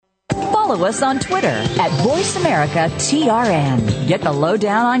follow us on Twitter at VoiceAmericaTRN. Get the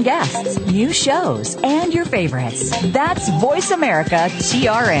lowdown on guests, new shows, and your favorites. That's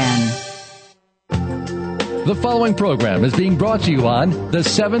VoiceAmericaTRN. The following program is being brought to you on the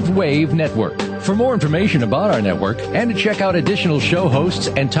Seventh Wave Network. For more information about our network and to check out additional show hosts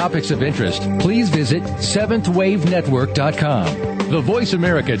and topics of interest, please visit seventhwavenetwork.com. The Voice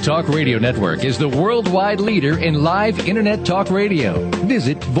America Talk Radio Network is the worldwide leader in live Internet talk radio.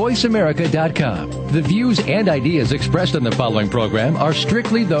 Visit voiceamerica.com. The views and ideas expressed on the following program are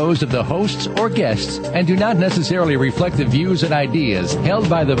strictly those of the hosts or guests and do not necessarily reflect the views and ideas held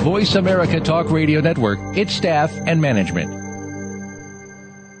by the Voice America Talk Radio Network, its staff, and management.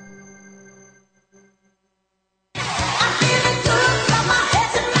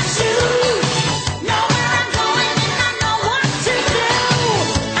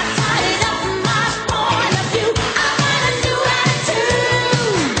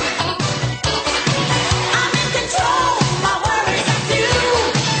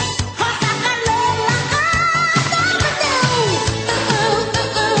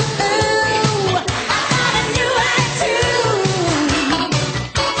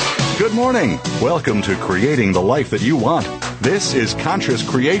 Welcome to Creating the Life That You Want. This is Conscious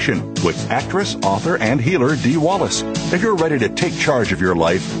Creation with actress, author, and healer Dee Wallace. If you're ready to take charge of your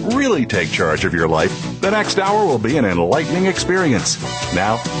life, really take charge of your life, the next hour will be an enlightening experience.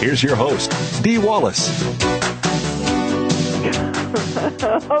 Now, here's your host, Dee Wallace.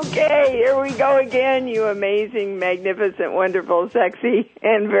 Okay, here we go again, you amazing, magnificent, wonderful, sexy,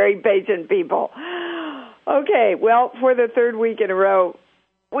 and very patient people. Okay, well, for the third week in a row,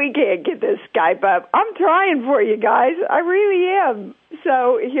 we can't get this Skype up. I'm trying for you guys. I really am.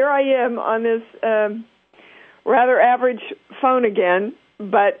 So here I am on this rather average phone again.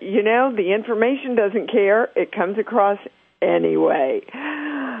 But, you know, the information doesn't care. It comes across anyway.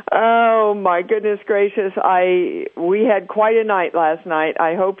 Oh, my goodness gracious. We had quite a night last night.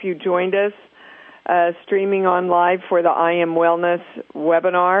 I hope you joined us streaming on live for the I Am Wellness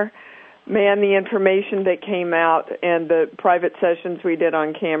webinar. Man, the information that came out and the private sessions we did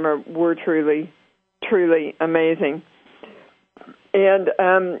on camera were truly, truly amazing. And,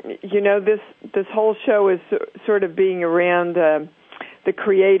 you know, this whole show is sort of being around the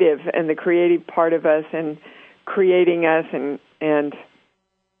creative and the creative part of us and creating us and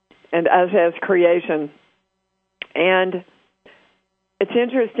us as creation. And it's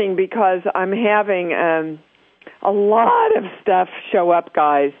interesting because I'm having a lot of stuff show up,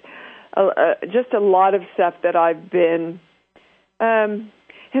 guys. Just a lot of stuff that I've been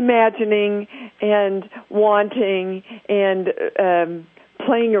imagining and wanting and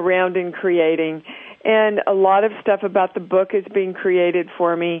playing around and creating. And a lot of stuff about the book is being created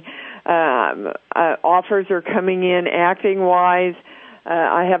for me. Offers are coming in acting-wise.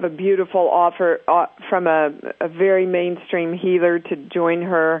 I have a beautiful offer from a very mainstream healer to join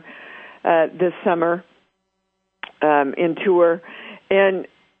her this summer in tour. And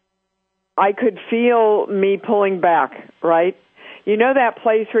I could feel me pulling back, right? You know that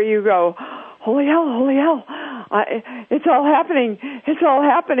place where you go, holy hell, it's all happening.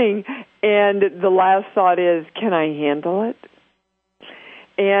 And the last thought is, can I handle it?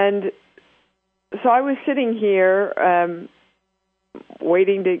 And so I was sitting here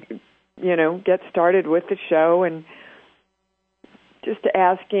waiting to, you know, get started with the show and just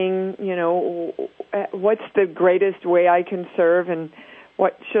asking, you know, what's the greatest way I can serve and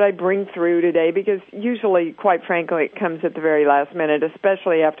what should I bring through today? Because usually, quite frankly, it comes at the very last minute,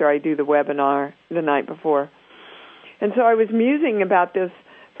 especially after I do the webinar the night before. And so I was musing about this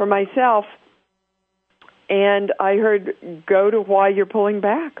for myself, and I heard, go to why you're pulling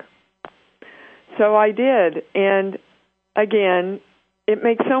back. So I did. And again, it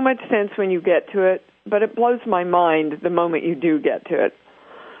makes so much sense when you get to it, but it blows my mind the moment you do get to it.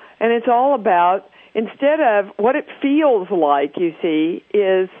 And it's all about, instead of what it feels like, you see,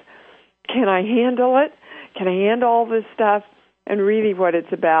 is, can I handle it? Can I handle all this stuff? And really what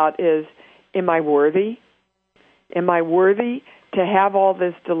it's about is, am I worthy? Am I worthy to have all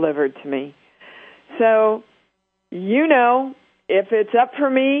this delivered to me? So, you know, if it's up for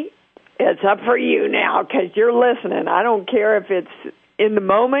me, it's up for you now because you're listening. I don't care if it's in the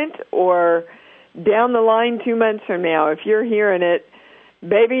moment or down the line 2 months from now. If you're hearing it,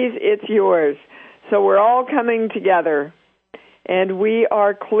 babies, it's yours. So we're all coming together, and we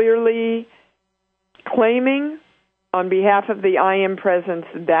are clearly claiming on behalf of the I Am Presence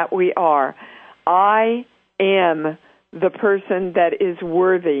that we are. I am the person that is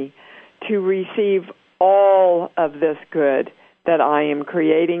worthy to receive all of this good that I am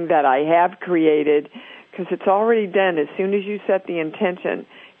creating, that I have created, because it's already done. As soon as you set the intention,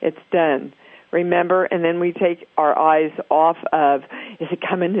 It's done. Remember, and then we take our eyes off of, is it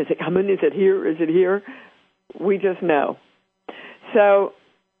coming? Is it coming? Is it here? Is it here? We just know. So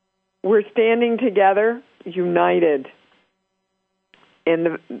we're standing together, united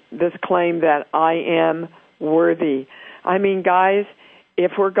in this claim that I am worthy. I mean, guys,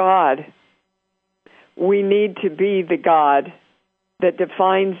 if we're God, we need to be the God that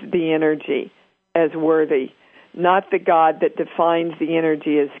defines the energy as worthy, not the God that defines the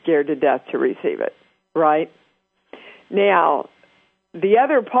energy as scared to death to receive it, right? Now, the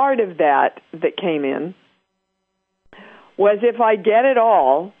other part of that came in was if I get it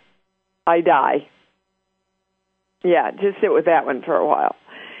all, I die. Yeah, just sit with that one for a while.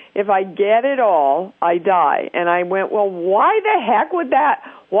 If I get it all, I die. And I went, well, why the heck would that?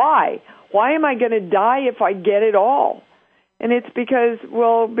 Why? Why am I going to die if I get it all? And it's because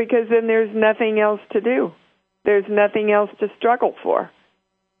then there's nothing else to do. There's nothing else to struggle for.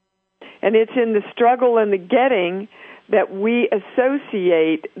 And it's in the struggle and the getting that we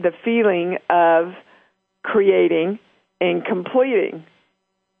associate the feeling of creating and completing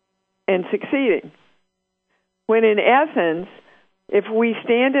and succeeding. When in essence, if we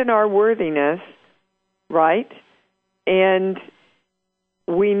stand in our worthiness, right, and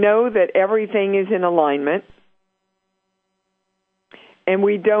we know that everything is in alignment, and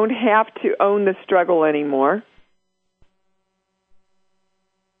we don't have to own the struggle anymore,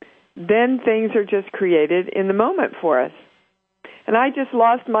 then things are just created in the moment for us. And I just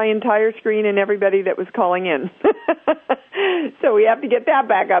lost my entire screen and everybody that was calling in. So we have to get that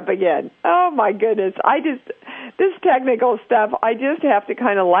back up again. Oh, my goodness. This technical stuff, I just have to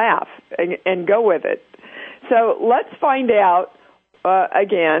kind of laugh and go with it. So let's find out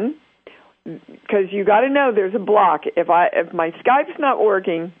again, because you got to know there's a block. If my Skype's not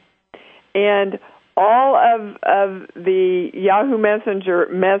working and all of the Yahoo Messenger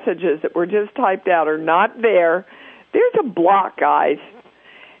messages that were just typed out are not there, there's a block, guys.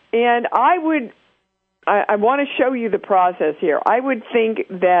 And I want to show you the process here. I would think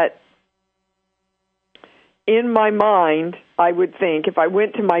that in my mind, I would think, if I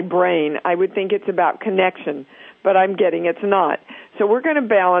went to my brain, I would think it's about connection, but I'm getting it's not. So we're going to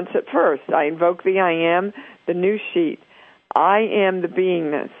balance it first. I invoke the I am, the new sheet. I am the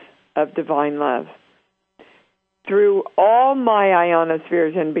beingness of divine love. Through all my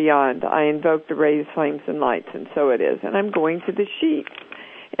ionospheres and beyond, I invoke the rays, flames, and lights, and so it is. And I'm going to the sheet.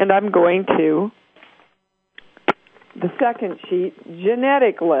 And I'm going to the second sheet,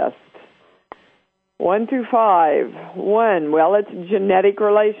 genetic list. 1 through 5. 1, well, it's genetic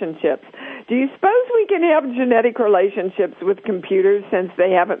relationships. Do you suppose we can have genetic relationships with computers since they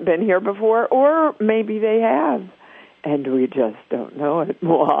haven't been here before? Or maybe they have, and we just don't know it.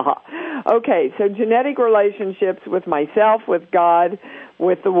 Okay, so genetic relationships with myself, with God,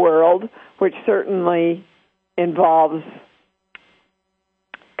 with the world, which certainly involves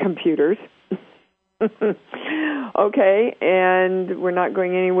computers. Okay, and we're not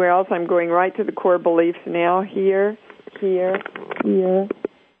going anywhere else. I'm going right to the core beliefs now. Here.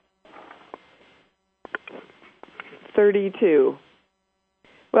 32.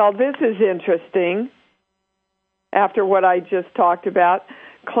 Well, this is interesting. After what I just talked about,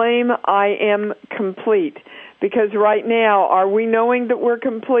 claim I am complete. Because right now, are we knowing that we're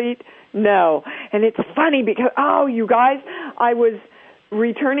complete? No. And it's funny because, you guys, I was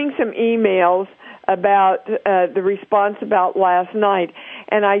returning some emails about the response about last night,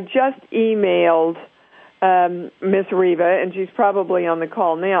 and I just emailed Miss Reva, and she's probably on the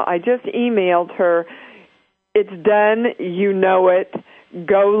call now. I just emailed her, it's done, you know it,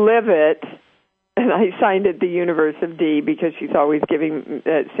 go live it, and I signed it the Universe of D because she's always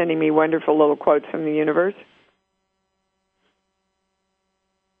sending me wonderful little quotes from the universe.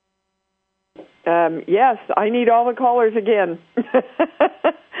 Yes, I need all the callers again.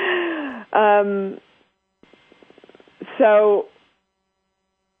 So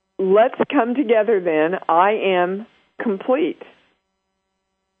let's come together then. I am complete.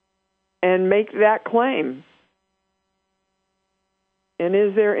 And make that claim. And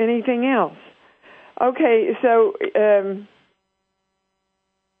is there anything else? Okay, so,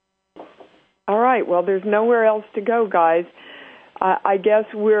 all right, well, there's nowhere else to go, guys. I guess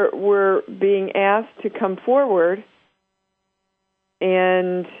we're being asked to come forward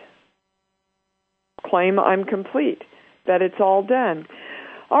and claim I'm complete, that it's all done.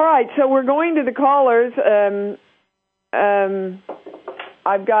 All right, so we're going to the callers.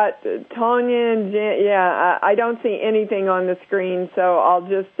 I've got Tanya and Jan. I don't see anything on the screen, so I'll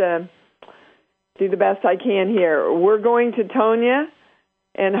just do the best I can here. We're going to Tonya,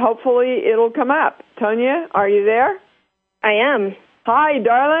 and hopefully it'll come up. Tonya, are you there? I am. Hi,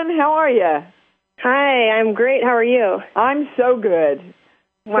 darling. How are you? Hi, I'm great. How are you? I'm so good.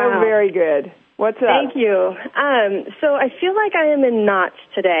 Wow. So very good. What's up? Thank you. So I feel like I am in knots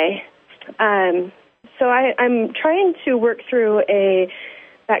today. So I'm trying to work through a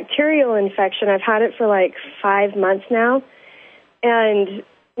bacterial infection. I've had it for like 5 months now. And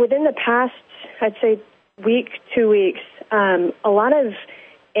within the past, I'd say week, 2 weeks, a lot of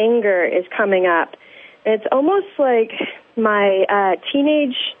anger is coming up. And it's almost like my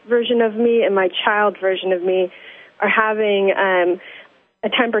teenage version of me and my child version of me are having a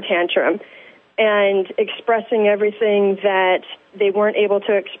temper tantrum and expressing everything that they weren't able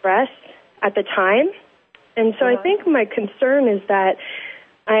to express at the time. And so I think my concern is that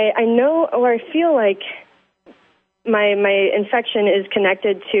I know, or I feel like my infection is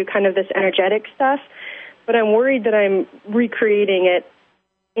connected to kind of this energetic stuff, but I'm worried that I'm recreating it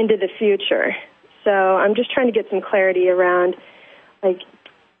into the future. So I'm just trying to get some clarity around like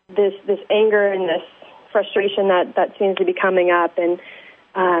this anger and this frustration that seems to be coming up. And,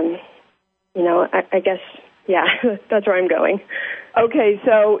 I guess, yeah, that's where I'm going. Okay,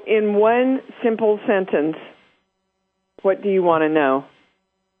 so in one simple sentence, what do you want to know?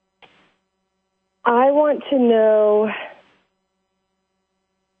 I want to know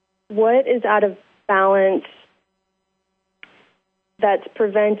what is out of balance that's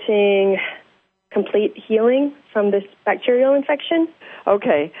preventing complete healing from this bacterial infection.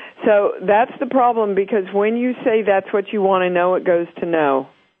 Okay, so that's the problem, because when you say that's what you want to know, it goes to no.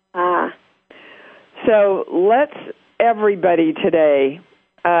 So let's everybody today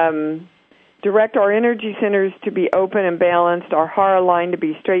direct our energy centers to be open and balanced, our hara line to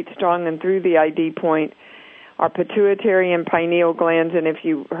be straight, strong, and through the ID point, our pituitary and pineal glands, and if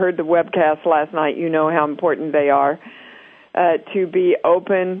you heard the webcast last night, you know how important they are, to be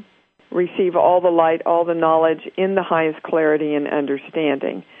open, receive all the light, all the knowledge in the highest clarity and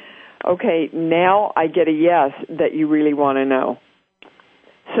understanding. Okay, now I get a yes that you really want to know.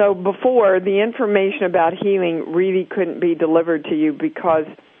 So before, the information about healing really couldn't be delivered to you because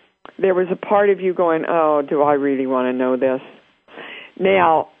there was a part of you going, oh, do I really want to know this?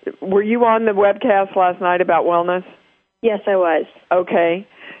 Now, were you on the webcast last night about wellness? Yes, I was. Okay.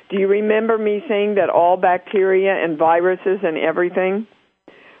 Do you remember me saying that all bacteria and viruses and everything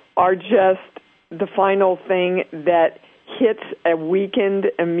are just the final thing that hits a weakened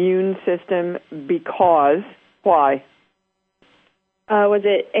immune system because, why? Was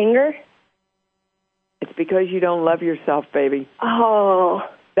it anger? It's because you don't love yourself, baby. Oh.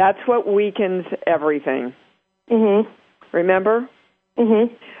 That's what weakens everything. Mm-hmm. Remember?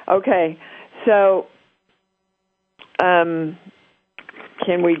 Mm-hmm. Okay. So,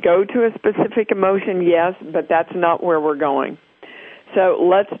 can we go to a specific emotion? Yes, but that's not where we're going. So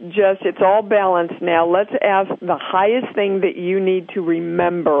it's all balanced now. Let's ask the highest thing that you need to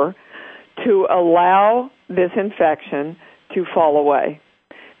remember to allow this infection to fall away.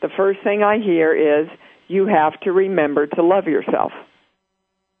 The first thing I hear is you have to remember to love yourself.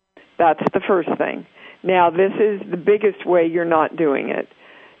 That's the first thing. Now, this is the biggest way you're not doing it.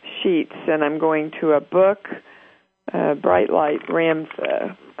 Sheets, and I'm going to a book, Bright Light,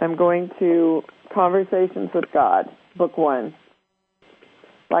 Ramsa. I'm going to Conversations with God, Book 1,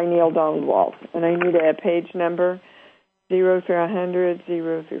 by Neil Donald Walsh. And I need a page number, 0 through 100,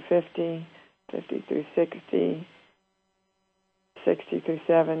 0 through 50, 50 through 60, 60 through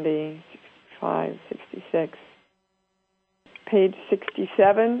 70, 65, 66. Page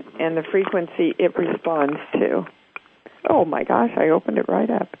 67, and the frequency it responds to. Oh, my gosh, I opened it right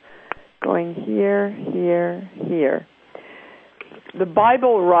up. Going here, here, here. The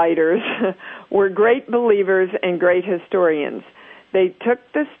Bible writers were great believers and great historians. They took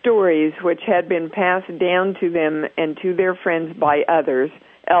the stories which had been passed down to them and to their friends by elders,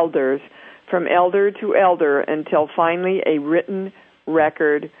 from elder to elder, until finally a written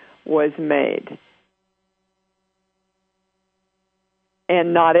record was made.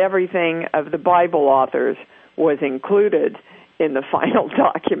 And not everything of the Bible authors was included in the final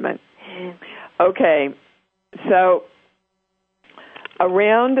document. Okay, so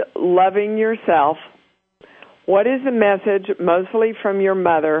around loving yourself, what is the message, mostly from your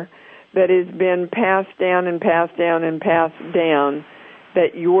mother, that has been passed down and passed down and passed down,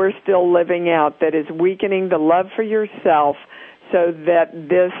 that you're still living out, that is weakening the love for yourself so that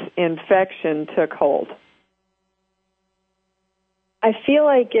this infection took hold? I feel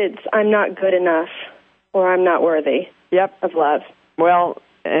like I'm not good enough or I'm not worthy of love. Well,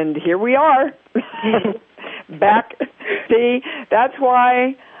 and here we are. Back. See, that's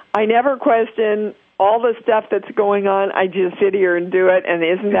why I never question all the stuff that's going on. I just sit here and do it, and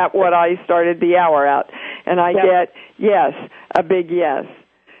isn't that what I started the hour out? And I get, yes, a big yes.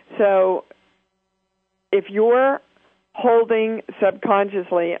 So if you're holding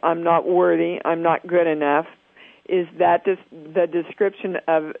subconsciously, I'm not worthy, I'm not good enough, is that the description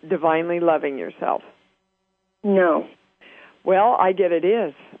of divinely loving yourself? No. Well, I get it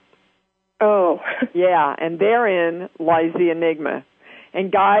is. Oh. Yeah, and therein lies the enigma. And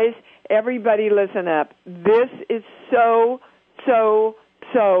guys, everybody listen up. This is so, so,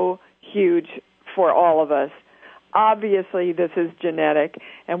 so huge for all of us. Obviously, this is genetic,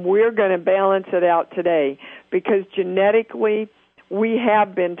 and we're going to balance it out today because genetically we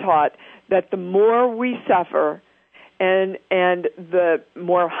have been taught that the more we suffer and the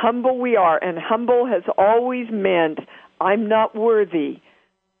more humble we are, and humble has always meant I'm not worthy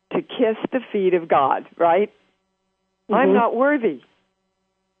to kiss the feet of God, right? Mm-hmm. I'm not worthy.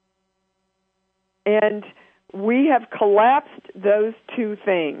 And we have collapsed those two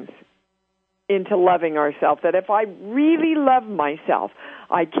things into loving ourselves, that if I really love myself,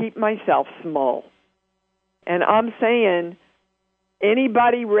 I keep myself small. And I'm saying,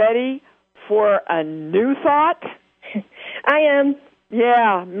 anybody ready for a new thought? I am.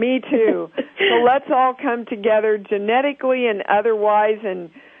 Yeah, me too. So let's all come together genetically and otherwise and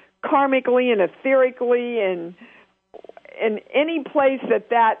karmically and etherically and in any place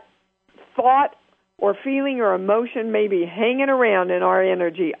that thought or feeling or emotion may be hanging around in our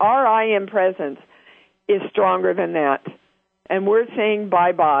energy. Our I am presence is stronger than that. And we're saying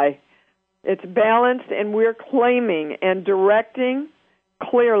bye-bye. It's balanced, and we're claiming and directing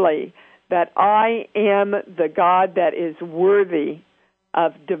clearly that I am the God that is worthy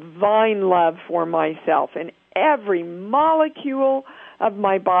of divine love for myself in every molecule of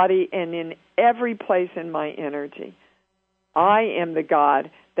my body and in every place in my energy. I am the God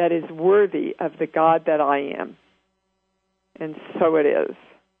that is worthy of the God that I am. And so it is.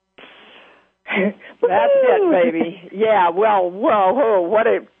 That's it, baby. Yeah, well, whoa, what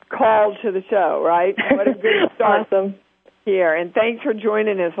a call to the show, right? What a good start. Awesome. Here. And thanks for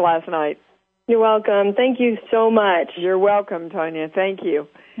joining us last night. You're welcome. Thank you so much. You're welcome, Tonya. Thank you.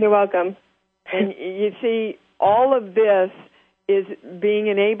 You're welcome. And you see, all of this is being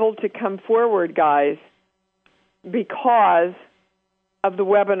enabled to come forward, guys, because of the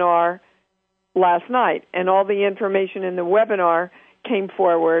webinar last night. And all the information in the webinar came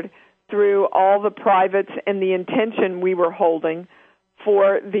forward through all the privates and the intention we were holding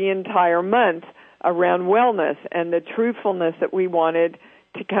for the entire month around wellness and the truthfulness that we wanted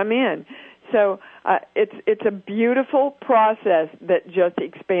to come in. So it's a beautiful process that just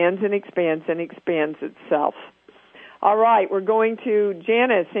expands and expands and expands itself. All right, we're going to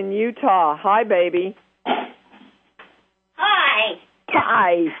Janice in Utah. Hi, baby. Hi.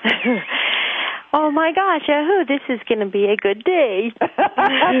 Hi. Oh, my gosh, Yahoo, this is going to be a good day.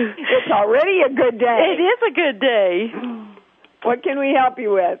 It's already a good day. It is a good day. What can we help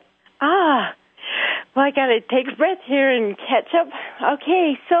you with? Well, I got to take a breath here and catch up.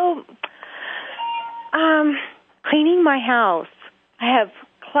 Okay, so cleaning my house. I have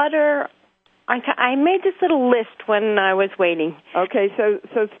clutter. I made this little list when I was waiting. Okay,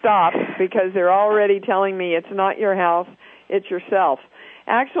 so stop, because they're already telling me it's not your house, it's yourself.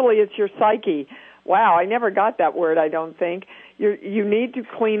 Actually, it's your psyche. Wow, I never got that word, I don't think. You need to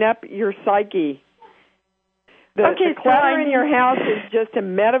clean up your psyche. The clutter in your house is just a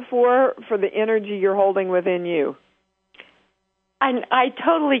metaphor for the energy you're holding within you. And I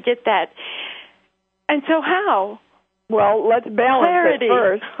totally get that. And so how? Well, let's balance Clarity. it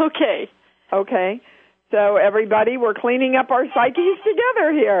first. Okay. So, everybody, we're cleaning up our psyches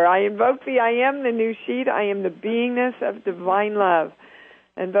together here. I invoke the I am, the new sheet. I am the beingness of divine love.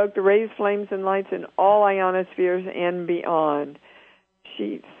 Invoke the rays, flames, and lights in all ionospheres and beyond.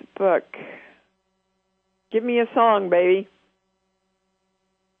 Sheets, book. Give me a song, baby.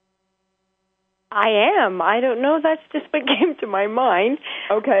 I am. I don't know. That's just what came to my mind.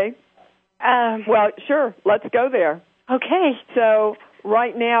 Okay. Well, sure. Let's go there. Okay. So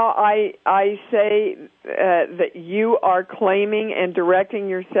right now I say that you are claiming and directing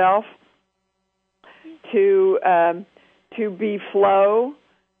yourself to be flow,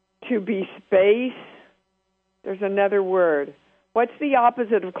 to be space. There's another word. What's the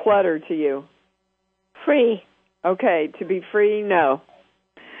opposite of clutter to you? Free. Okay, to be free, no.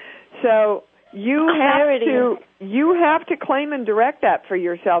 So you have to claim and direct that for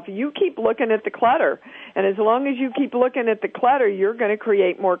yourself. You keep looking at the clutter, and as long as you keep looking at the clutter, you're going to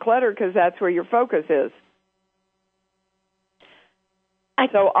create more clutter because that's where your focus is.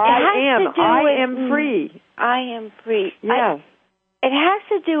 So I am free. I am free. Yes. It has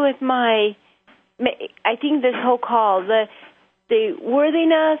to do with I think this whole call, the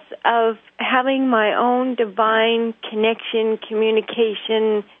worthiness of having my own divine connection,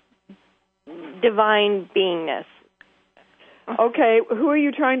 communication, divine beingness. Okay, who are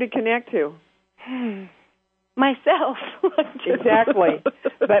you trying to connect to? Myself. Exactly.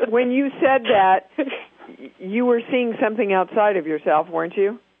 But when you said that, you were seeing something outside of yourself, weren't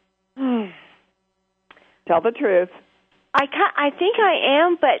you? Tell the truth. I think I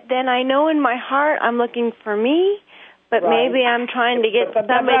am, but then I know in my heart I'm looking for me, but right. Maybe I'm trying to get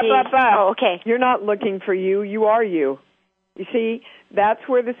somebody. Oh, okay. You're not looking for you. You are you. You see, that's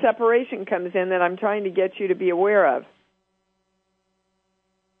where the separation comes in that I'm trying to get you to be aware of.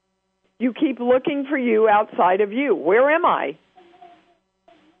 You keep looking for you outside of you. Where am I?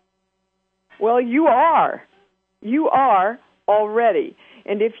 Well, you are. You are already.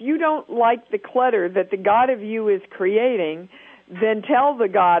 And if you don't like the clutter that the God of you is creating, then tell the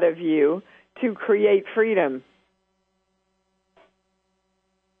God of you to create freedom.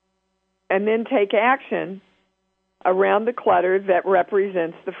 And then take action around the clutter that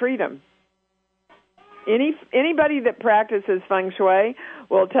represents the freedom. Anybody that practices feng shui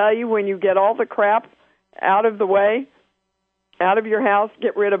will tell you when you get all the crap out of the way, out of your house,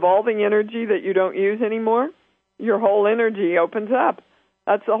 get rid of all the energy that you don't use anymore, your whole energy opens up.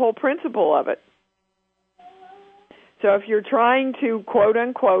 That's the whole principle of it. So if you're trying to, quote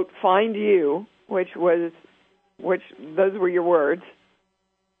unquote, find you, which those were your words,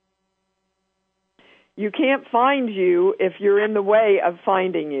 you can't find you if you're in the way of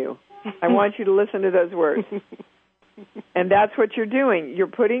finding you. I want you to listen to those words. And that's what you're doing. You're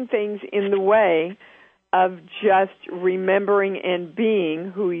putting things in the way of just remembering and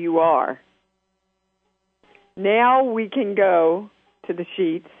being who you are. Now we can go to the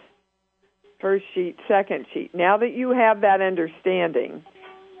sheets, first sheet, second sheet. Now that you have that understanding,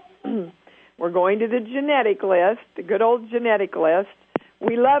 we're going to the genetic list, the good old genetic list.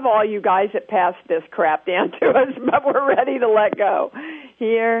 We love all you guys that pass this crap down to us, but we're ready to let go.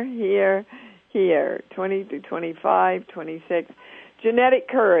 Here, 20 through 25, 26. Genetic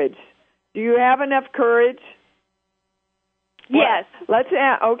courage. Do you have enough courage? Yes. Let's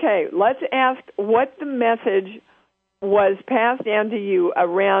ask what the message was passed down to you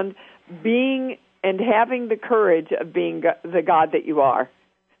around being and having the courage of being the God that you are.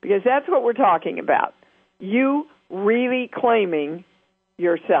 Because that's what we're talking about. You really claiming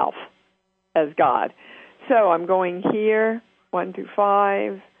yourself as God. So I'm going here, 1 through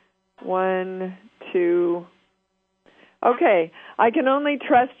 5, 1, 2. Okay, I can only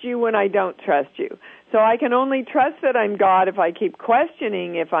trust you when I don't trust you. So I can only trust that I'm God if I keep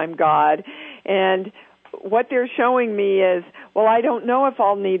questioning if I'm God. And what they're showing me is, well, I don't know if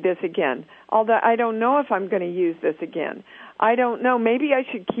I'll need this again. I don't know if I'm going to use this again. I don't know. Maybe I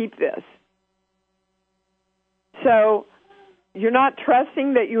should keep this. So you're not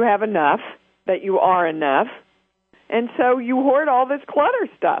trusting that you have enough, that you are enough, and so you hoard all this clutter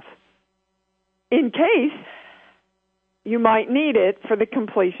stuff in case you might need it for the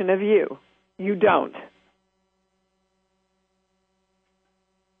completion of you. You don't.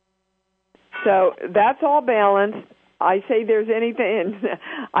 So that's all balanced. I say there's anything,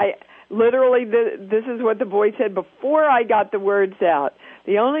 this is what the boy said before I got the words out.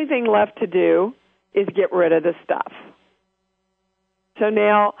 The only thing left to do is get rid of the stuff. So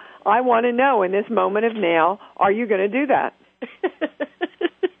now, I want to know in this moment of now, are you going to do that?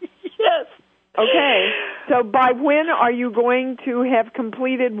 Yes. Okay. So by when are you going to have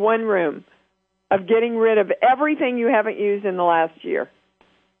completed one room of getting rid of everything you haven't used in the last year?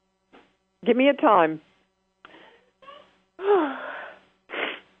 Give me a time. You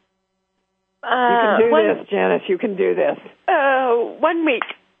can do this, Janice. You can do this. 1 week.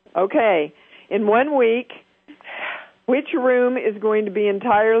 Okay. In 1 week, which room is going to be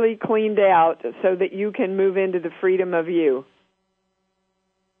entirely cleaned out so that you can move into the freedom of you?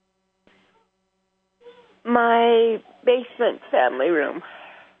 My basement family room.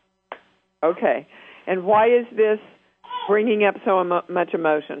 Okay. And why is this bringing up so much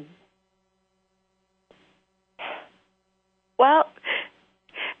emotion? Well,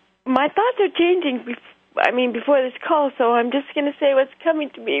 my thoughts are changing before this call, so I'm just going to say what's coming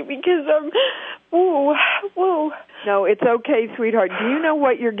to me because whoa. No, it's okay, sweetheart. Do you know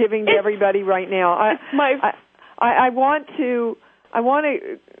what you're giving to everybody right now? I want to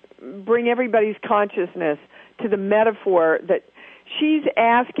bring everybody's consciousness to the metaphor that she's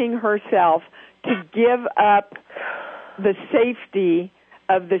asking herself to give up the safety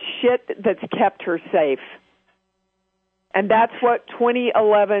of the shit that's kept her safe. And that's what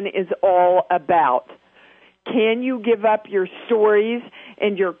 2011 is all about. Can you give up your stories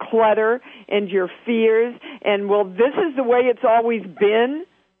and your clutter and your fears and, well, this is the way it's always been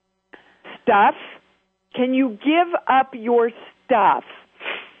stuff? Can you give up your stuff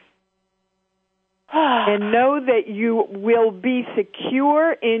and know that you will be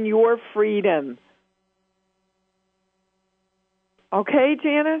secure in your freedom? Okay,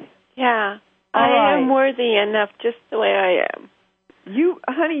 Janice? Yeah. I am worthy enough just the way I am.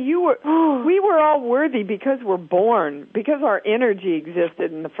 We were all worthy because we're born, because our energy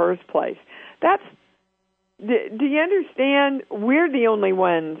existed in the first place. Do you understand? We're the only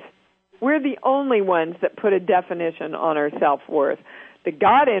ones that put a definition on our self-worth. The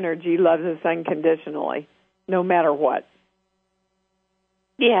God energy loves us unconditionally, no matter what.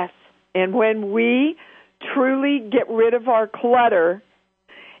 Yes. And when we truly get rid of our clutter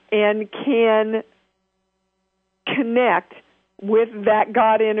and can connect with that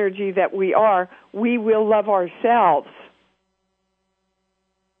God energy that we are, we will love ourselves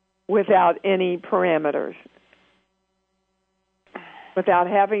without any parameters, without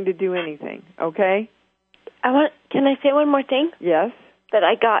having to do anything, okay? Can I say one more thing? Yes. That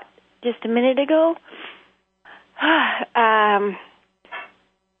I got just a minute ago?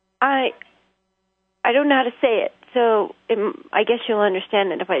 I don't know how to say it, so I guess you'll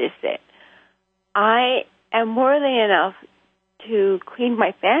understand it if I just say it. I am worthy enough to clean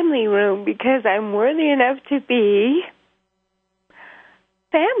my family room because I'm worthy enough to be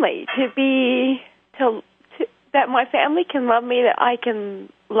family, that my family can love me, that I can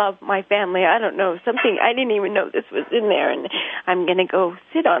love my family. I don't know, something, I didn't even know this was in there, and I'm going to go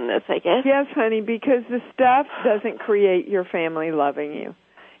sit on this, I guess. Yes, honey, because the stuff doesn't create your family loving you.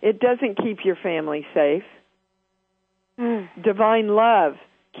 It doesn't keep your family safe. Divine love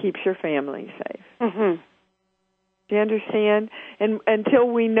keeps your family safe. Mm-hmm. Do you understand? And until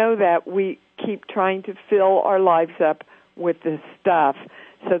we know that, we keep trying to fill our lives up with the stuff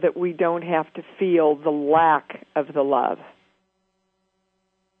so that we don't have to feel the lack of the love.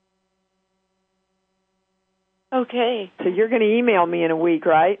 Okay. So you're going to email me in a week,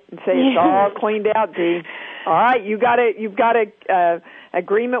 right? And say it's all cleaned out, Dee. All right, you've got a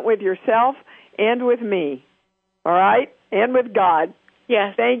agreement with yourself and with me. All right? And with God.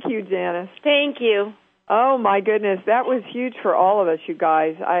 Yes. Thank you, Janice. Thank you. Oh, my goodness. That was huge for all of us, you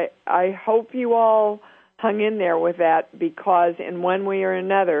guys. I hope you all hung in there with that because in one way or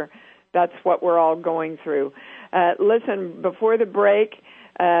another, that's what we're all going through. Listen, before the break,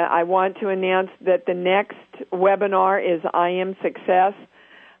 I want to announce that the next webinar is I Am Success,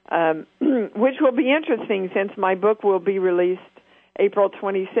 which will be interesting since my book will be released April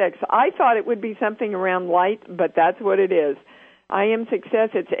 26th. I thought it would be something around light, but that's what it is. I Am Success.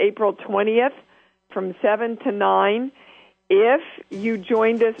 It's April 20th from 7 to 9. If you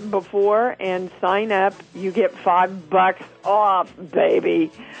joined us before and sign up, you get $5 off,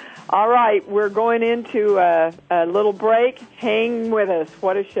 baby. All right, we're going into a little break. Hang with us.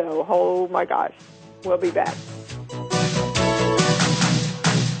 What a show. Oh, my gosh. We'll be back.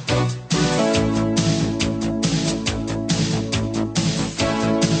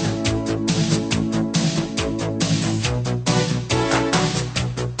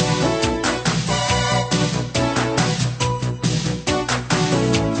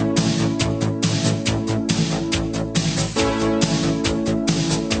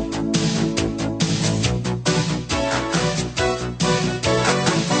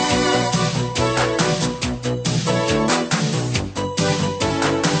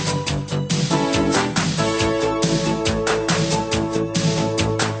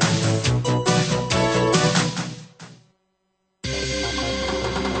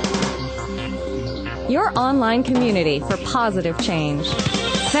 Your online community for positive change.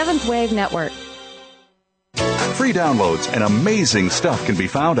 Seventh Wave Network. Free downloads and amazing stuff can be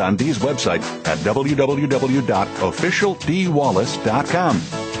found on Dee's website at www.officialdwallace.com.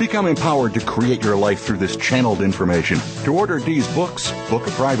 Become empowered to create your life through this channeled information. To order Dee's books, book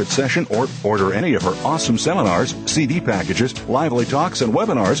a private session, or order any of her awesome seminars, CD packages, lively talks, and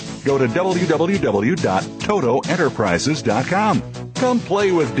webinars, go to www.totoenterprises.com. Come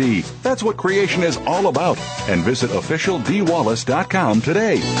play with Dee. That's what creation is all about. And visit officialdwallace.com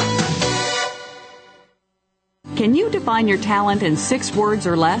today. Can you define your talent in 6 words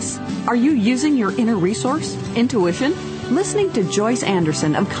or less? Are you using your inner resource, intuition? Listening to Joyce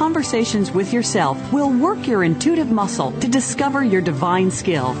Anderson of Conversations with Yourself will work your intuitive muscle to discover your divine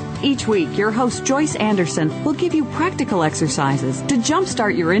skill. Each week, your host Joyce Anderson will give you practical exercises to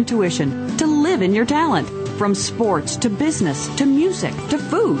jumpstart your intuition, to live in your talent. From sports to business to music to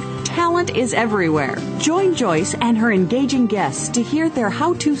food, talent is everywhere. Join Joyce and her engaging guests to hear their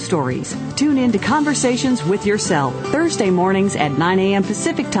how-to stories. Tune in to Conversations with Yourself, Thursday mornings at 9 a.m.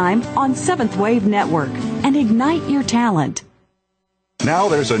 Pacific Time on Seventh Wave Network, and ignite your talent. Now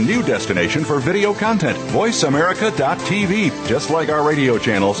there's a new destination for video content, voiceamerica.tv. Just like our radio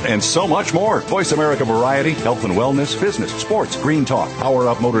channels and so much more. Voice America Variety, Health and Wellness, Business, Sports, Green Talk, Power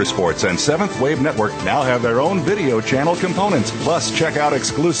Up Motorsports, and Seventh Wave Network now have their own video channel components. Plus, check out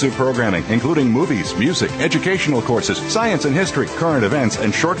exclusive programming, including movies, music, educational courses, science and history, current events,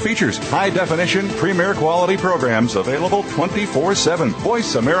 and short features. High-definition, premier quality programs available 24/7.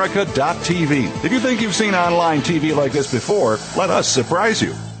 VoiceAmerica.tv. If you think you've seen online TV like this before, let us surprise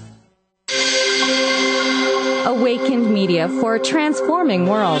you. Awakened media for a transforming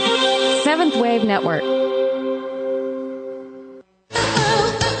world. Seventh Wave Network.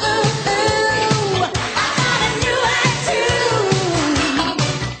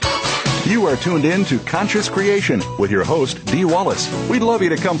 You are tuned in to Conscious Creation with your host, Dee Wallace. We'd love you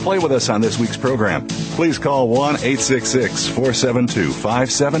to come play with us on this week's program. Please call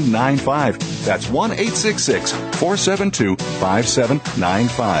 1-866-472-5795. That's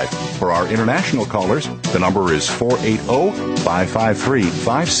 1-866-472-5795. For our international callers, the number is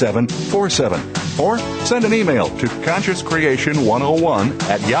 480-553-5747. Or send an email to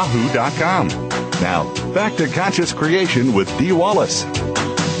consciouscreation101@yahoo.com. Now, back to Conscious Creation with Dee Wallace.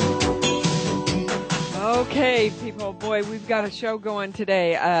 Okay, people, boy, we've got a show going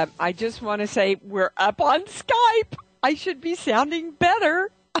today. I just want to say we're up on Skype. I should be sounding better.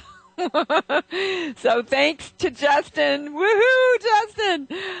 So thanks to Justin. Woohoo, Justin.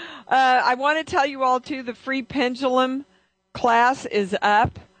 I want to tell you all, too, the free pendulum class is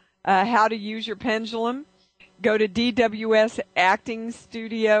up. How to use your pendulum. Go to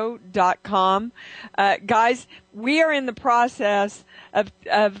dwsactingstudio.com. Guys, we are in the process of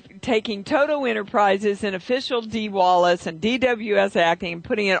taking Toto Enterprises and official Dee Wallace and DWS Acting and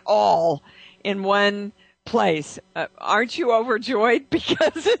putting it all in one place. Aren't you overjoyed?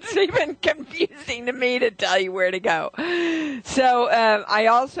 Because it's even confusing to me to tell you where to go. So I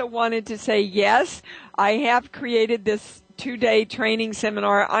also wanted to say, yes, I have created this 2-day training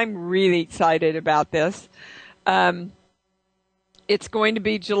seminar. I'm really excited about this. It's going to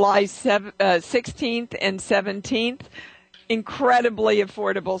be July 16th and 17th. Incredibly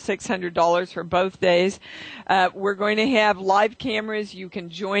affordable, $600 for both days. We're going to have live cameras. You can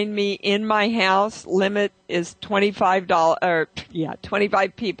join me in my house. Limit is 25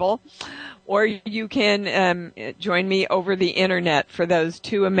 people. Or you can join me over the internet for those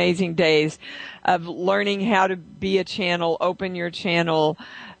 2 amazing days of learning how to be a channel, open your channel,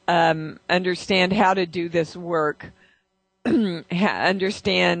 understand how to do this work,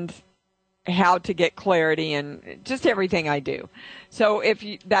 understand how to get clarity and just everything I do. So if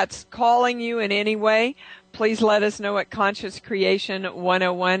that's calling you in any way, please let us know at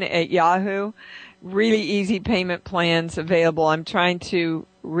consciouscreation101@yahoo. Really easy payment plans available. I try to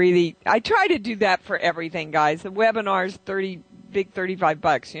do that for everything, guys. The webinar's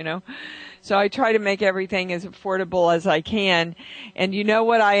 $35, you know. So I try to make everything as affordable as I can. And you know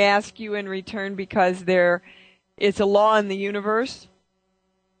what I ask you in return, because it's a law in the universe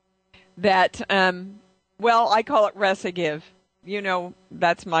that, I call it recidive. You know,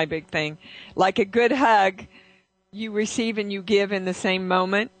 that's my big thing. Like a good hug, you receive and you give in the same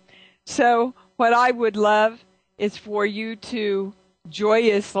moment. So what I would love is for you to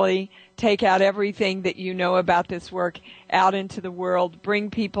joyously take out everything that you know about this work out into the world,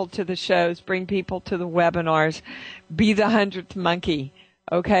 bring people to the shows, bring people to the webinars, be the 100th monkey,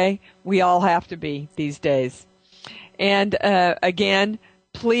 okay? We all have to be these days. And again,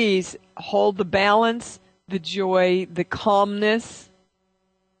 please hold the balance, the joy, the calmness,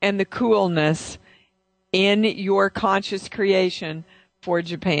 and the coolness in your conscious creation for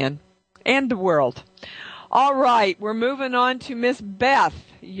Japan and the world. All right, we're moving on to Miss Beth.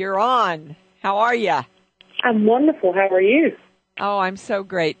 You're on. How are you? I'm wonderful. How are you? Oh, I'm so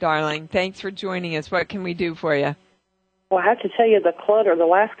great, darling. Thanks for joining us. What can we do for you? Well, I have to tell you, the clutter, the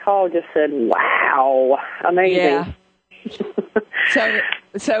last call just said, wow, amazing. Yeah.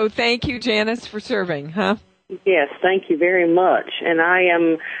 So thank you, Janice, for serving, huh? Yes, thank you very much. And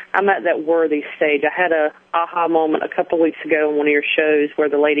I'm at that worthy stage. I had a aha moment a couple of weeks ago in one of your shows where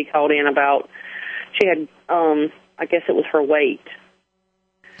the lady called in about, she had, I guess it was her weight.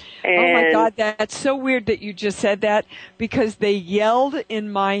 And oh, my God, that's so weird that you just said that, because they yelled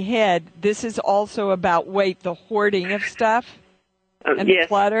in my head, this is also about weight, the hoarding of stuff and the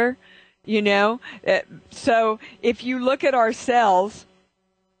clutter, you know. So if you look at our cells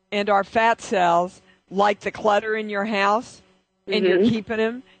and our fat cells, like the clutter in your house, and you're keeping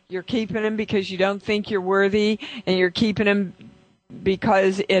them, You're keeping them because you don't think you're worthy, and you're keeping them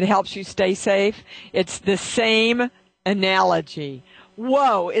because it helps you stay safe. It's the same analogy.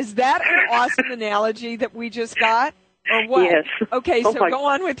 Whoa, is that an awesome analogy that we just got? Or what? Yes. Okay, so go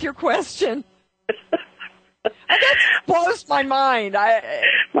on with your question. That blows my mind.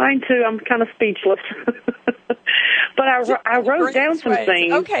 Mine too. I'm kind of speechless. But I wrote down some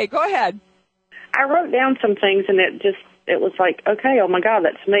things. Okay, go ahead. I wrote down some things, and it was like, okay, oh my God,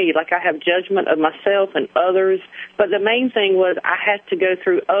 that's me. Like, I have judgment of myself and others. But the main thing was I had to go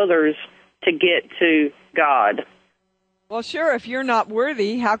through others to get to God. Well, sure, if you're not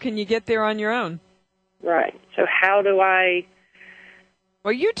worthy, how can you get there on your own? Right. So how do I...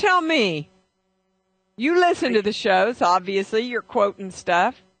 Well, you tell me. You listen to the shows, obviously. You're quoting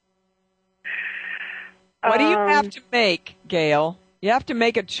stuff. What do you have to make, Gail? You have to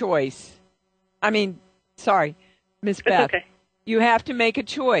make a choice. Sorry, Miss Beth. Okay. You have to make a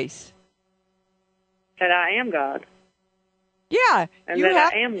choice. That I am God. Yeah, and you that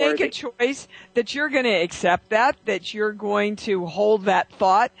have I am to make worthy. a choice that you're going to accept that you're going to hold that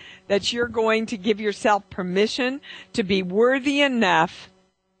thought, that you're going to give yourself permission to be worthy enough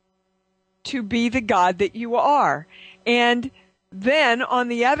to be the God that you are. And then, on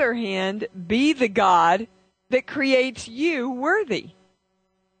the other hand, be the God that creates you worthy.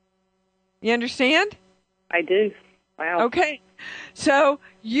 You understand? I do. Wow. Okay. So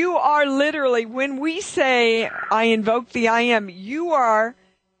you are literally, when we say, I invoke the I am, you are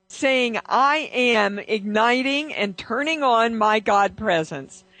saying, I am igniting and turning on my God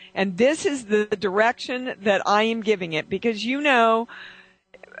presence. And this is the direction that I am giving it. Because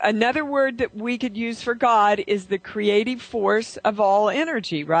another word that we could use for God is the creative force of all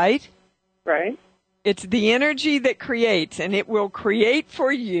energy, right? Right. It's the energy that creates, and it will create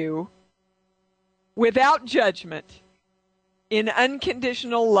for you without judgment, in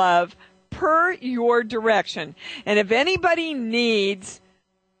unconditional love, per your direction. And if anybody needs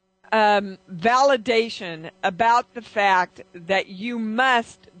validation about the fact that you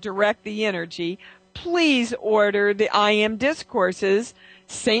must direct the energy, please order the I Am Discourses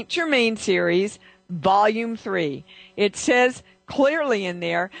Saint Germain series, volume 3. It says clearly in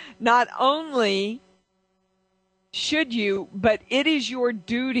there, not only should you, but it is your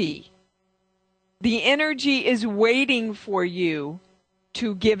duty. The energy is waiting for you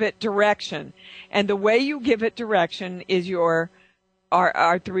to give it direction. And the way you give it direction is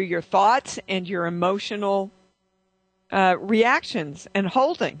are through your thoughts and your emotional reactions and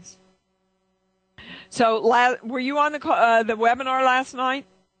holdings. So, were you on the webinar last night?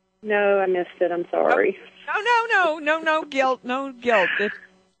 No, I missed it. I'm sorry. No guilt. No guilt. If you're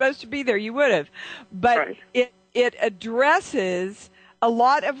supposed to be there, you would have. But right. It addresses a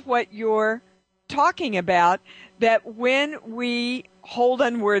lot of what you're talking about, that when we hold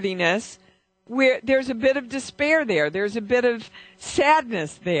unworthiness, there's a bit of despair there. There's a bit of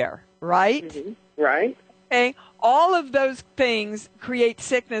sadness there, right? Mm-hmm. Right. Okay. All of those things create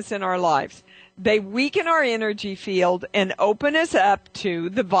sickness in our lives. They weaken our energy field and open us up to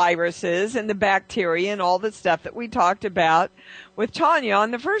the viruses and the bacteria and all the stuff that we talked about with Tanya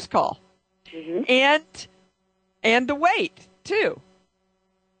on the first call. Mm-hmm. And the weight, too.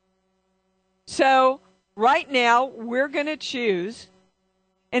 So, right now, we're going to choose.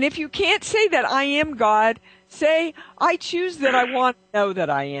 And if you can't say that I am God, say, I choose that I want to know that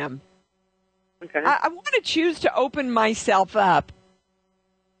I am. Okay. I want to choose to open myself up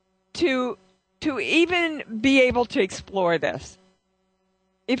to even be able to explore this.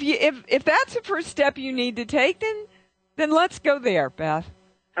 If that's the first step you need to take, then let's go there, Beth.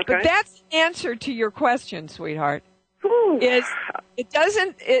 Okay. But that's the answer to your question, sweetheart. Whew.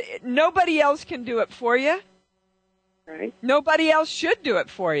 Nobody else can do it for you. Right. Nobody else should do it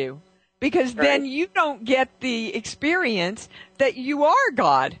for you, because then you don't get the experience that you are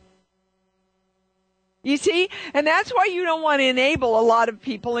God. You see? And that's why you don't want to enable a lot of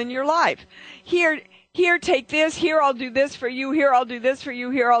people in your life. Here, take this. Here, I'll do this for you. Here, I'll do this for you.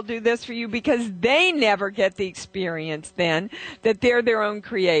 Here, I'll do this for you, because they never get the experience then that they're their own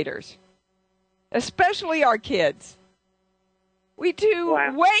creators. Especially our kids. We do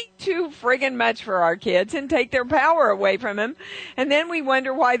way too friggin' much for our kids and take their power away from them. And then we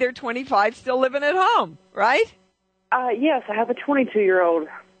wonder why they're 25 still living at home, right? Yes, I have a 22-year-old.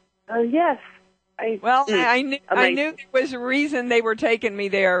 Yes. I knew there was a reason they were taking me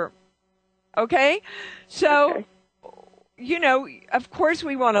there. Okay? So, of course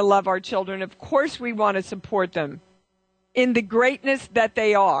we want to love our children. Of course we want to support them in the greatness that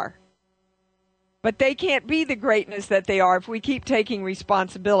they are. But they can't be the greatness that they are if we keep taking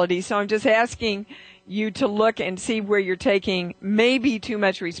responsibility. So I'm just asking you to look and see where you're taking maybe too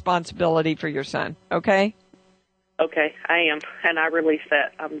much responsibility for your son, okay? Okay, I am, and I release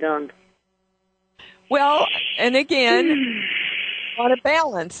that. I'm done. Well, and again, on a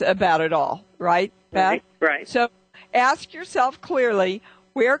balance about it all, right, Beth? Right. So ask yourself clearly,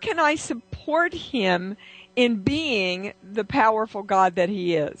 where can I support him in being the powerful God that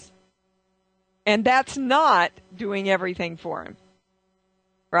he is? And that's not doing everything for him,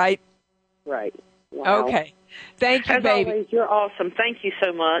 right? Right. Wow. Okay. Thank you, As baby. always, you're awesome. Thank you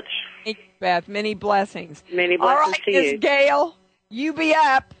so much. Thank you, Beth. Many blessings. Many All blessings right, to Miss you. Gail, you be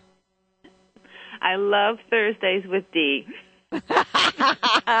up. I love Thursdays with Dee.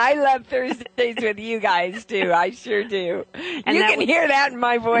 I love Thursdays with you guys, too. I sure do. And you can hear that in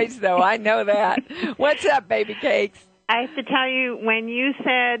my voice, though. I know that. What's up, baby cakes? I have to tell you, when you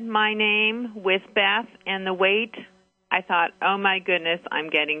said my name with Beth and the weight, I thought, oh, my goodness, I'm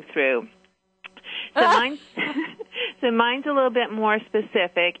getting through. So mine's a little bit more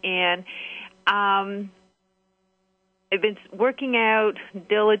specific, and I've been working out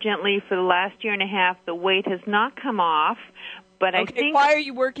diligently for the last year and a half. The weight has not come off, but I think... Why are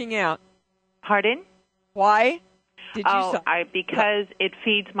you working out? Pardon? Why? Because it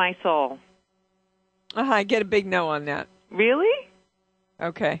feeds my soul. I get a big no on that. Really?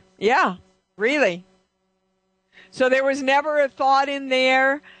 Okay. Yeah, really. So there was never a thought in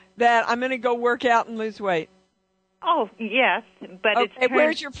there that I'm going to go work out and lose weight. Oh, yes, but okay,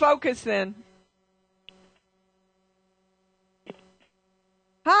 where's your focus then?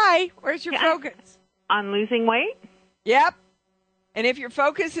 Hi, where's your focus? On losing weight? Yep. And if your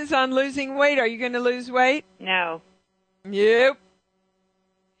focus is on losing weight, are you going to lose weight? No. Yep.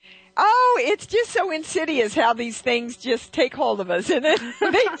 Oh, it's just so insidious how these things just take hold of us, isn't it?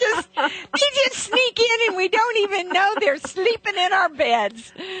 They just sneak in and we don't even know they're sleeping in our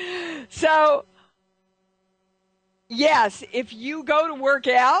beds. So, yes, if you go to work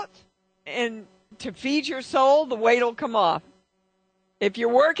out and to feed your soul, the weight will come off. If you're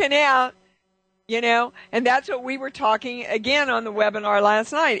working out, and that's what we were talking again on the webinar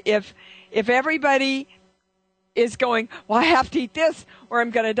last night. If everybody is going, well, I have to eat this or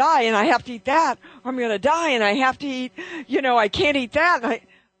I'm going to die, and I have to eat that or I'm going to die, and I have to eat, I can't eat that.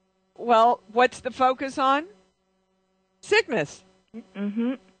 Well, what's the focus on? Sickness.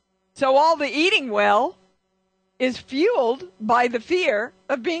 Mm-hmm. So all the eating well is fueled by the fear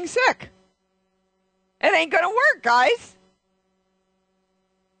of being sick. It ain't going to work, guys.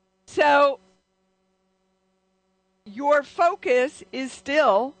 So your focus is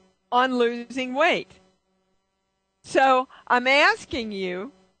still on losing weight. So I'm asking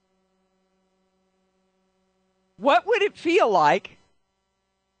you, what would it feel like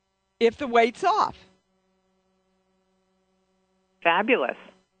if the weight's off? Fabulous.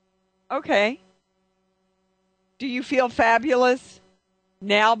 Okay. Do you feel fabulous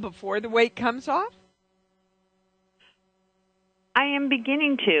now before the weight comes off? I am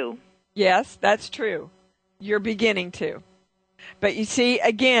beginning to. Yes, that's true. You're beginning to. But you see,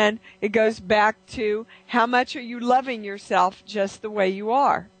 again, it goes back to how much are you loving yourself just the way you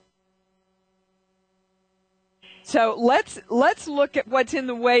are. So let's look at what's in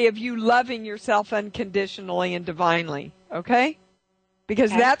the way of you loving yourself unconditionally and divinely, okay?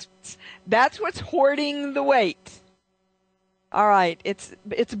 Because that's what's hoarding the weight. All right, it's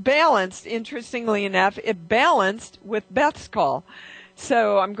balanced, interestingly enough. It balanced with Beth's call.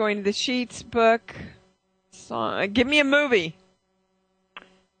 So I'm going to the Sheets book. Give me a movie.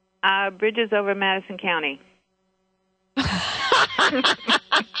 Bridges over Madison County.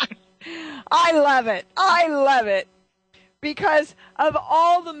 I love it. I love it. Because of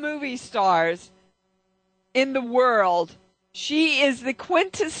all the movie stars in the world, she is the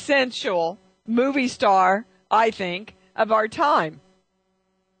quintessential movie star, I think, of our time.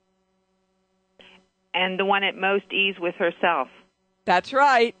 And the one at most ease with herself. That's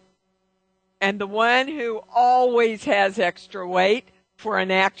right. And the one who always has extra weight for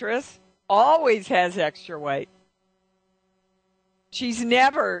an actress, always has extra weight. She's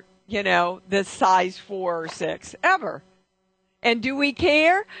never, this size 4 or 6, ever. And do we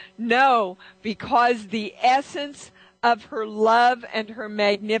care? No, because the essence of her love and her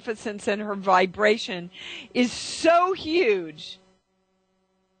magnificence and her vibration is so huge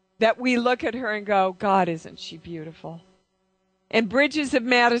that we look at her and go, God, isn't she beautiful? And Bridges of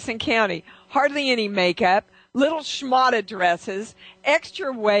Madison County, hardly any makeup, little schmata dresses,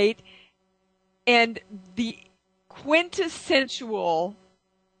 extra weight, and the quintessential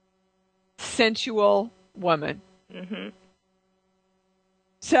sensual woman. Mm-hmm.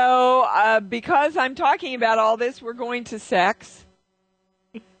 So, because I'm talking about all this, we're going to sex.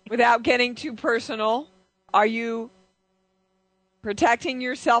 Without getting too personal, are you protecting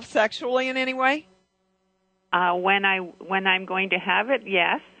yourself sexually in any way? When I'm going to have it,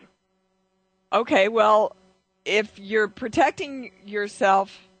 yes. Okay, well, if you're protecting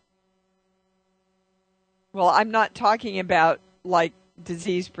yourself, well, I'm not talking about like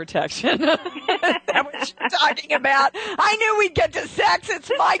disease protection. Is that what you're talking about? I knew we'd get to sex.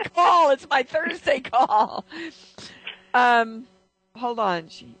 It's my call. It's my Thursday call. Hold on,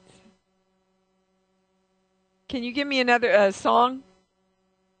 Sheets. Can you give me another song?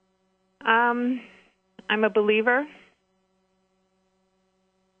 I'm a believer.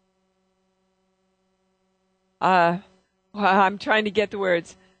 I'm trying to get the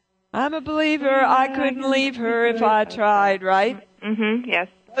words. I'm a believer. I couldn't leave her if I tried, right? Mm-hmm, yes.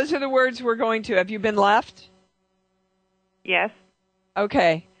 Those are the words we're going to. Have you been left? Yes.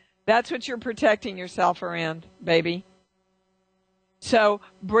 Okay. That's what you're protecting yourself around, baby. So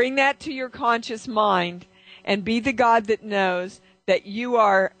bring that to your conscious mind and be the God that knows that you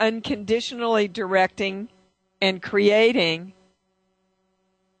are unconditionally directing and creating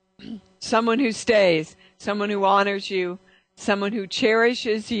someone who stays, someone who honors you, someone who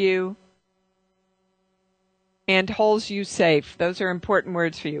cherishes you, and holds you safe. Those are important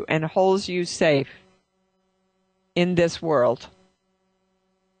words for you. And holds you safe in this world.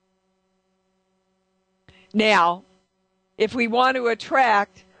 Now, if we want to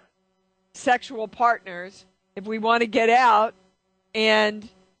attract sexual partners, if we want to get out and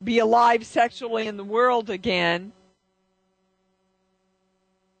be alive sexually in the world again,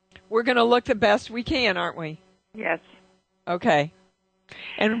 we're going to look the best we can, aren't we? Yes. Okay.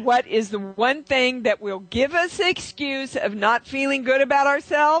 And what is the one thing that will give us the excuse of not feeling good about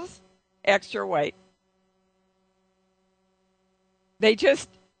ourselves? Extra weight. They just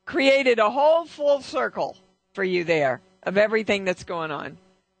created a whole full circle for you there of everything that's going on.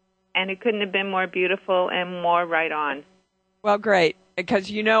 And it couldn't have been more beautiful and more right on. Well, great.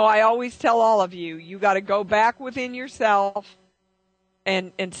 Because, you know, I always tell all of you, you got to go back within yourself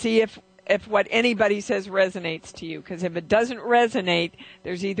and see if what anybody says resonates to you. Because if it doesn't resonate,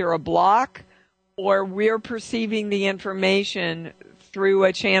 there's either a block or we're perceiving the information through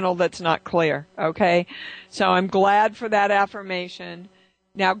a channel that's not clear. Okay? So I'm glad for that affirmation.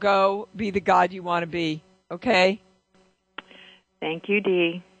 Now go be the God you want to be. Okay? Thank you,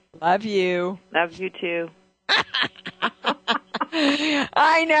 Dee. Love you. Love you too.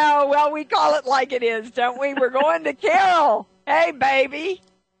 I know. Well, we call it like it is, don't we? We're going to Carol. Hey, baby.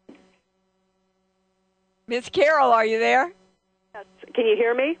 Miss Carol, are you there? Yes. Can you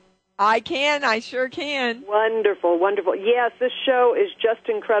hear me? I can. I sure can. Wonderful, wonderful. Yes, this show is just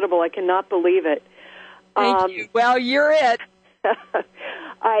incredible. I cannot believe it. Thank you. Well, you're it.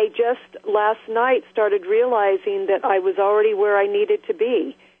 I just last night started realizing that I was already where I needed to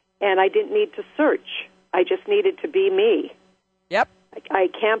be, and I didn't need to search. I just needed to be me. Yep. I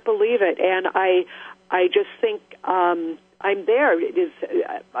can't believe it, and I just think I'm there.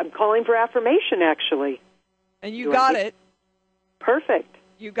 I'm calling for affirmation, actually. And you got it. Perfect.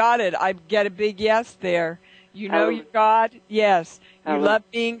 You got it. I get a big yes there. You know you're God? Yes. You love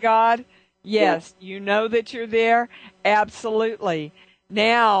being God? Yes. You know that you're there? Absolutely.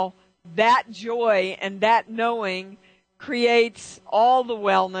 Now, that joy and that knowing creates all the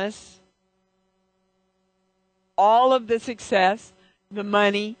wellness, all of the success, the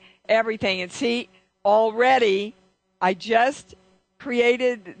money, everything. And see, already I just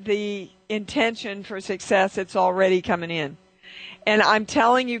created the intention for success. It's already coming in. And I'm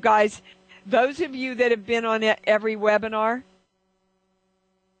telling you guys, those of you that have been on every webinar,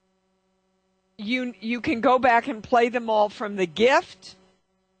 you can go back and play them all from the gift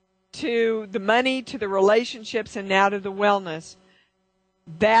to the money to the relationships and now to the wellness.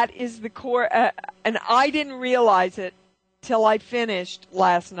 That is the core. And I didn't realize it till I finished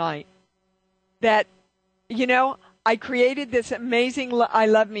last night. That, you know, I created this amazing I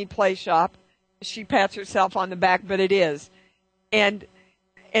Love Me play shop. She pats herself on the back, but it is. And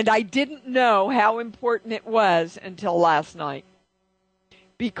I didn't know how important it was until last night.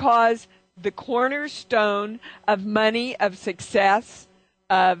 Because the cornerstone of money, of success,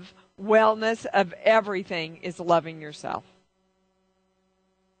 of wellness, of everything is loving yourself.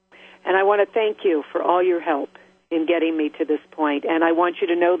 And I want to thank you for all your help in getting me to this point. And I want you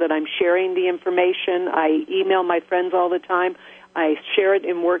to know that I'm sharing the information. I email my friends all the time. I share it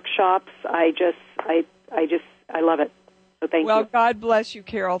in workshops. I love it. So thank you. Well, God bless you,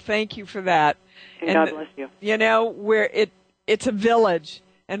 Carol. Thank you for that. And God bless you. You know, it's a village,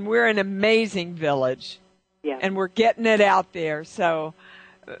 and we're an amazing village. Yeah. And we're getting it out there. So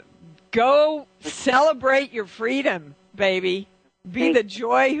go celebrate your freedom, baby. Be the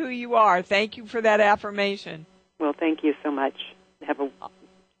joy who you are. Thank you for that affirmation. Well, thank you so much.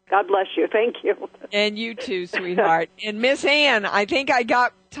 God bless you. Thank you. And you too, sweetheart. And Miss Ann, I think I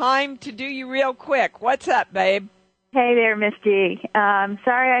got time to do you real quick. What's up, babe? Hey there, Miss G.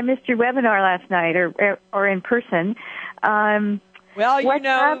 Sorry I missed your webinar last night or in person. Well, you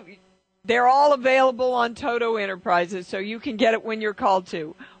know, they're all available on Toto Enterprises, so you can get it when you're called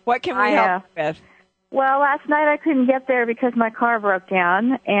to. What can we help you with? Well, last night I couldn't get there because my car broke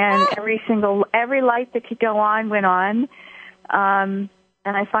down, and every light that could go on went on.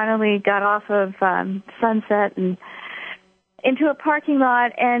 And I finally got off of Sunset and into a parking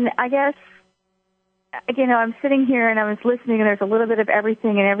lot, and I guess, you know, I'm sitting here and I was listening, and there's a little bit of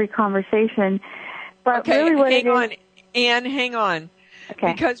everything in every conversation. But really what hang on, Ann, hang on.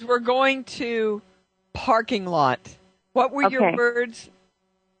 Okay. Because we're going to parking lot. What were your words?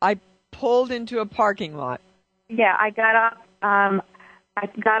 I pulled into a parking lot. Yeah, I got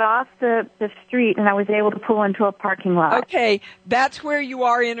off the street, and I was able to pull into a parking lot. Okay, that's where you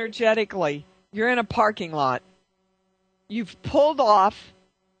are energetically. You're in a parking lot. You've pulled off,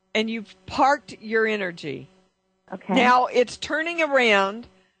 and you've parked your energy. Okay. Now it's turning around.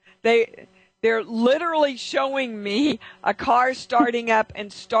 They're literally showing me a car starting up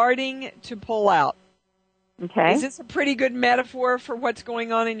and starting to pull out. Okay. Is this a pretty good metaphor for what's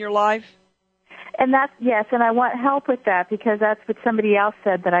going on in your life? And yes, and I want help with that because that's what somebody else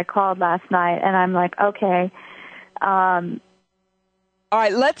said that I called last night, and I'm like, okay. All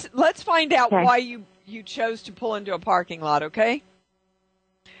right, let's find out why you chose to pull into a parking lot, okay?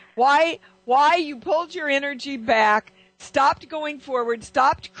 Why you pulled your energy back, stopped going forward,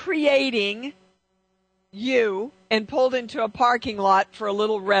 stopped creating you, and pulled into a parking lot for a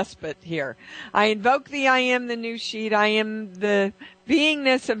little respite here. I invoke the I am the new sheet. I am the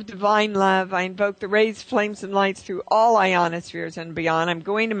beingness of divine love. I invoke the rays, flames, and lights through all ionospheres and beyond. I'm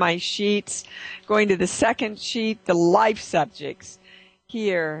going to my sheets, going to the second sheet, the life subjects.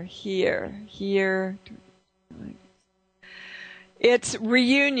 Here. It's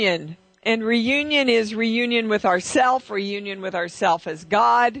reunion. And reunion is reunion with ourself, reunion with ourself as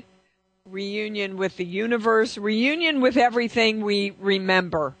God, reunion with the universe, reunion with everything we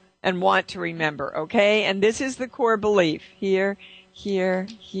remember and want to remember, okay? And this is the core belief. Here. I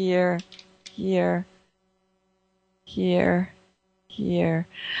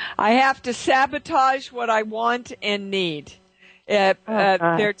have to sabotage what I want and need.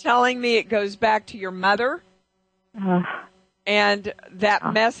 They're telling me it goes back to your mother and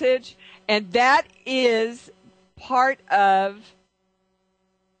that message. And that is part of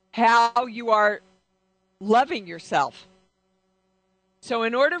how you are loving yourself. So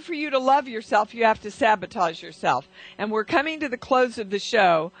in order for you to love yourself, you have to sabotage yourself. And we're coming to the close of the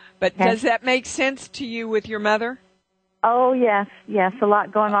show, but does that make sense to you with your mother? Oh, yes, a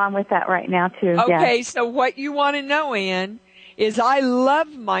lot going on with that right now, too. Okay, so what you want to know, Ann, is I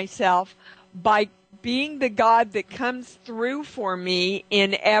love myself by being the God that comes through for me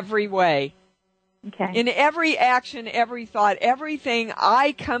in every way. Okay. In every action, every thought, everything,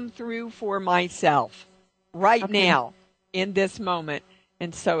 I come through for myself right now in this moment.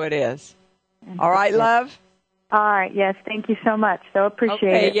 And so it is. All right, love? All right, yes. Thank you so much. So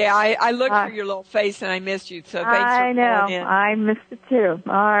appreciate it. Yeah, I looked through your little face and I missed you. So thanks for calling in. I missed it too.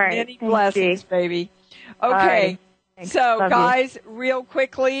 All right. Many blessings, baby. Okay. So, guys, real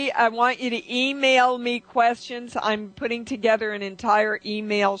quickly, I want you to email me questions. I'm putting together an entire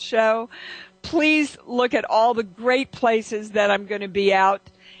email show. Please look at all the great places that I'm going to be out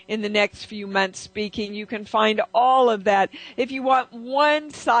in the next few months speaking. You can find all of that. If you want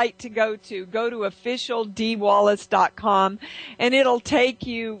one site to go to officialdwallace.com, and it'll take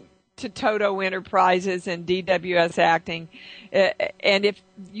you to Toto Enterprises and DWS Acting. And if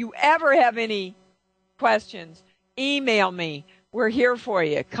you ever have any questions, email me. We're here for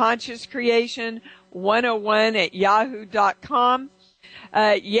you. ConsciousCreation101@yahoo.com.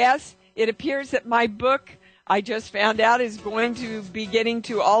 Yes, it appears that my book, I just found out, is going to be getting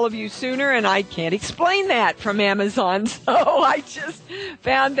to all of you sooner, and I can't explain that from Amazon. So I just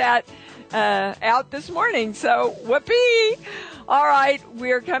found that out this morning. So whoopee! All right,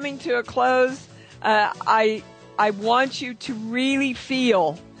 we're coming to a close. I want you to really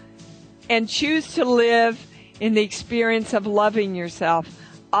feel and choose to live in the experience of loving yourself.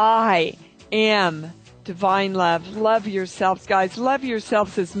 I am divine love. Love yourselves, guys. Love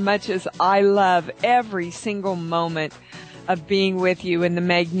yourselves as much as I love every single moment of being with you and the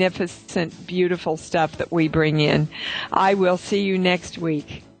magnificent, beautiful stuff that we bring in. I will see you next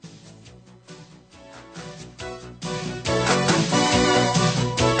week.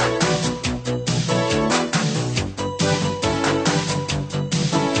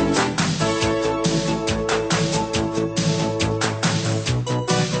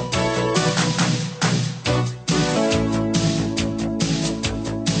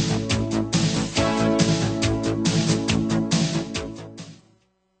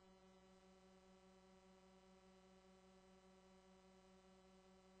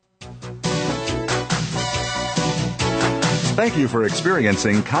 Thank you for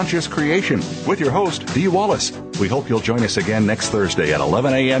experiencing Conscious Creation with your host, Dee Wallace. We hope you'll join us again next Thursday at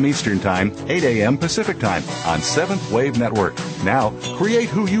 11 a.m. Eastern Time, 8 a.m. Pacific Time on 7th Wave Network. Now, create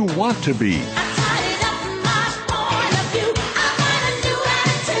who you want to be.